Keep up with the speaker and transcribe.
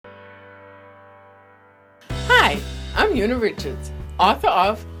I'm Una Richards, author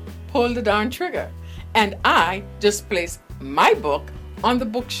of Pull the Darn Trigger, and I just placed my book on the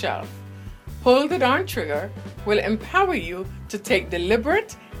bookshelf. Pull the Darn Trigger will empower you to take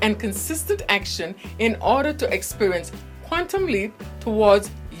deliberate and consistent action in order to experience quantum leap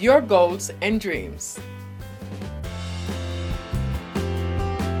towards your goals and dreams.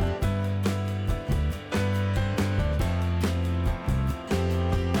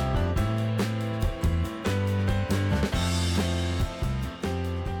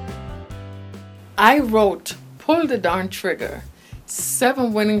 I wrote Pull the Darn Trigger,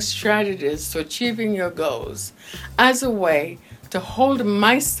 7 winning strategies to achieving your goals, as a way to hold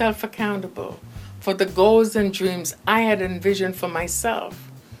myself accountable for the goals and dreams I had envisioned for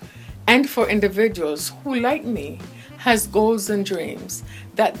myself, and for individuals who, like me, has goals and dreams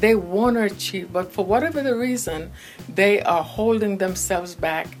that they want to achieve, but for whatever the reason, they are holding themselves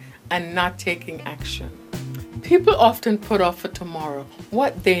back and not taking action. People often put off for tomorrow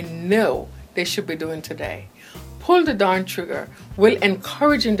what they know they should be doing today. Pull the Darn Trigger will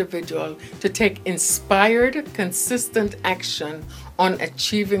encourage individuals to take inspired, consistent action on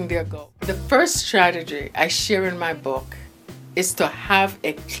achieving their goal. The first strategy I share in my book is to have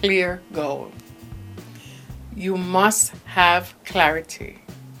a clear goal. You must have clarity.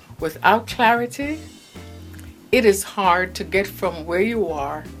 Without clarity, it is hard to get from where you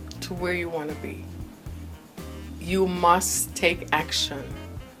are to where you want to be. You must take action.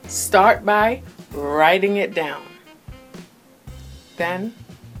 Start by writing it down. Then,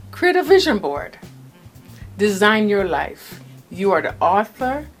 create a vision board. Design your life. You are the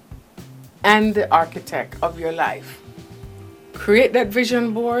author and the architect of your life. Create that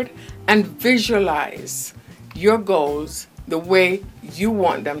vision board and visualize your goals the way you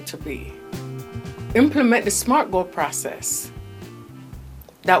want them to be. Implement the SMART goal process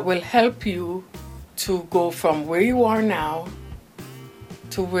that will help you to go from where you are now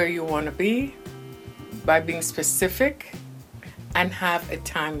to where you want to be by being specific and have a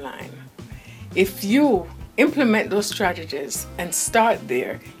timeline. If you implement those strategies and start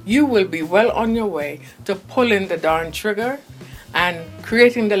there, you will be well on your way to pulling the darn trigger and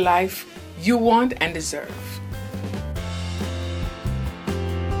creating the life you want and deserve.